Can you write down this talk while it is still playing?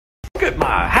at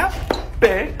my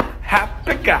happy,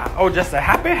 happy guy. Oh, just a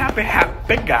happy, happy,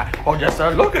 happy guy. Oh, just a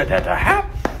look at that, a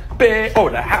happy, oh,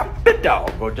 the happy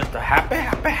dog. Oh, just a happy,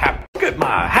 happy, happy. Look at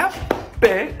my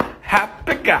happy,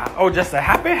 happy guy. Oh, just a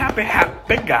happy, happy,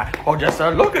 happy guy. Oh, just a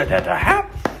look at that, a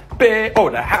happy, oh,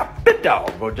 the happy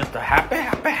dog. Oh, just a happy,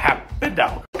 happy, happy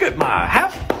dog. Look at my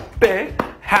happy,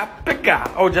 happy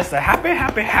guy. Oh, just a happy,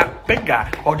 happy, happy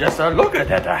guy. Oh, just a look at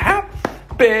that, a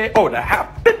happy, oh, the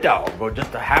happy dog. Oh,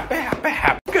 just a happy, happy,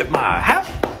 happy. Look at my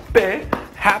happy,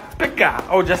 happy guy.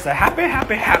 Oh, just a happy,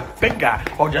 happy, happy guy.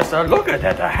 Oh, just a look at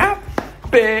that, a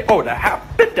happy, oh, the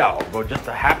happy dog. Oh, just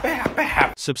a happy, happy,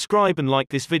 happy. Subscribe and like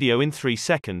this video in 3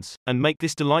 seconds, and make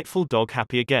this delightful dog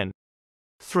happy again.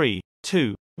 3,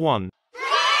 2, 1.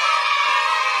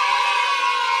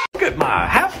 Look at my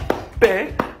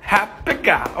happy, happy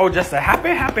guy. Oh, just a happy,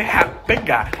 happy, happy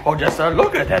guy. Oh, just a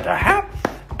look at that, a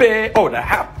happy, oh, the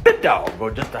happy dog. Oh,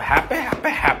 just a happy, happy,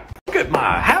 happy. Look at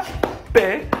my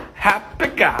happy, happy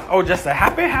guy. Oh, just a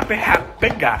happy, happy, happy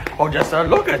guy. Oh, just a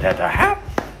look at that, a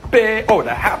happy, oh,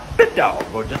 the happy dog.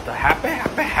 Oh, just a happy,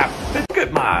 happy, happy. Look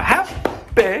at my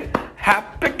happy,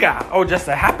 happy guy. Oh, just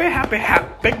a happy, happy,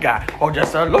 happy guy. Oh,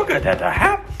 just a look at that, a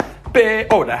happy,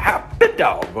 oh, the happy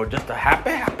dog. Oh, just a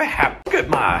happy, happy, happy. Look at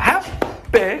my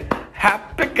happy,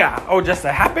 happy guy. Oh, just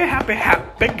a happy, happy,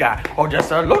 happy guy. Oh,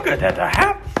 just a look at that, a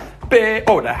happy,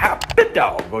 oh, the happy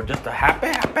dog. Oh, just a happy,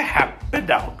 happy, happy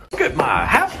dog. Look at my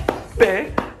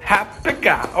happy, happy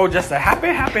guy. Oh, just a happy,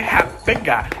 happy, happy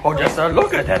guy. Oh, just a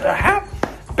look at that, a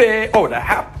happy, oh, the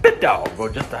happy dog. Oh,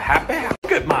 just a happy, happy.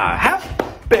 Look at my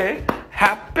happy,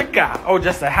 happy guy. Oh,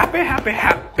 just a happy, happy,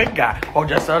 happy guy. Oh,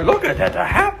 just a look at that, a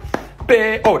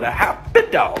happy, oh, the happy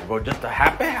dog. Oh, just a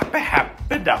happy, happy,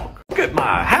 happy dog. Look at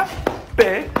my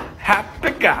happy,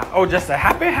 happy guy. Oh, just a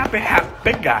happy, happy,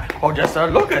 happy guy. Oh, just a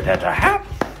look at that, a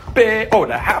happy, oh,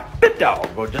 the happy dog.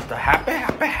 Oh, just a happy,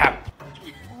 happy, happy.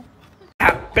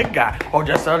 Happy guy. Oh,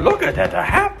 just a look at that, a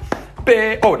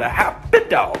happy, oh, the happy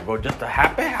dog. Oh, just a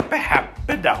happy, happy,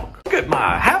 happy dog. Look at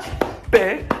my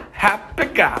happy, happy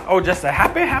guy. Oh, just a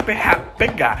happy, happy, happy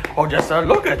guy. Oh, just a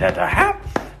look at that, a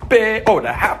happy, oh,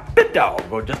 the happy dog.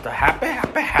 Oh, just a happy,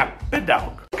 happy, happy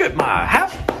dog. Look at my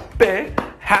happy,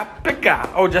 happy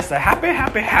guy. Oh, just a happy,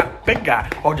 happy, happy guy.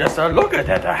 Oh, just a look at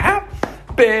that, a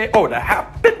happy, oh, the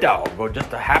happy dog. Oh,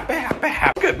 just a happy, happy,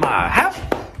 happy. Look at my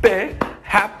happy,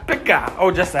 happy guy.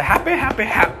 Oh, just a happy, happy,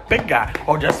 happy guy.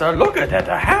 Oh, just a look at that,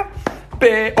 a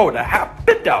happy, oh, the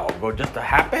happy dog. Oh, just a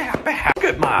happy, happy, happy. Look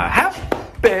at my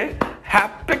happy,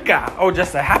 happy guy. Oh,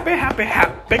 just a happy, happy,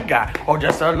 happy guy. Oh,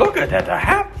 just a look at that, a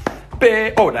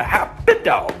happy, oh, the happy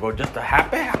dog. Oh, just a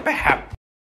happy, happy, happy.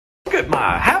 Look at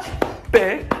my happy,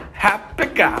 happy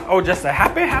guy. Oh, just a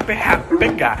happy, happy, happy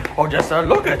guy. Oh, just a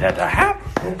look at that, a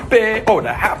happy, oh, the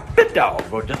happy dog.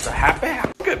 Oh, just a happy, happy.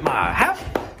 Look at my happy,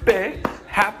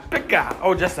 happy guy.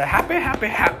 Oh, just a happy, happy,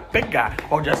 happy guy.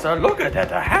 Oh, just a look at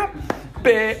that, a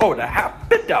happy, oh, the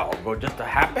happy dog. Oh, just a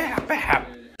happy, happy,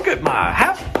 happy. Look at my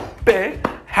happy,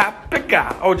 happy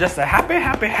guy. Oh, just a happy,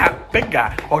 happy, happy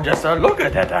guy. Oh, just a look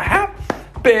at that, a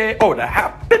happy, oh, the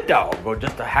happy dog. Oh,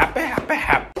 just a happy, happy,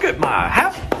 happy. Look at my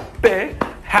happy,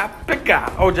 happy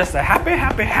guy. Oh, just a happy,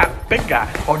 happy, happy guy.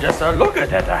 Oh, just a look at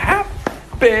that, a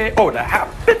happy, oh, the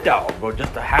happy dog. Oh,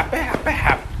 just a happy, happy,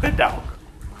 happy dog.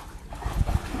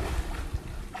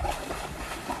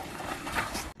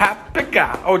 Happy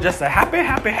guy. Oh, just a happy,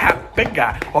 happy, happy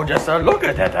guy. Oh, just a look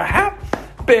at that, a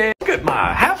happy. Look at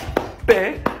my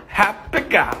happy, happy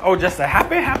guy. Oh, just a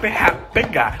happy, happy, happy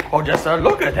guy. Oh, just a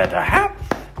look at that, a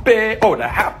happy, oh, the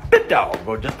happy dog.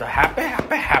 Oh, just a happy,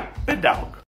 happy, happy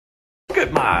dog. Look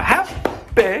at my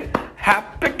happy,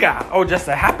 happy guy. Oh, just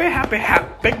a happy, happy,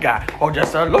 happy guy. Oh,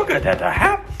 just a look at that, a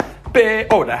happy,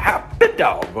 oh, the happy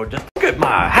dog. Oh, just look at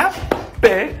my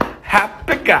happy,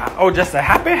 happy guy. Oh, just a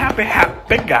happy, happy,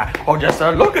 happy guy. Oh, just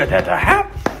a look at that, a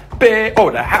happy, oh,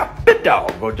 the happy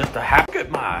dog. Oh, just a happy. Look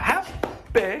at my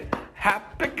happy,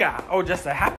 happy guy. Oh, just a happy.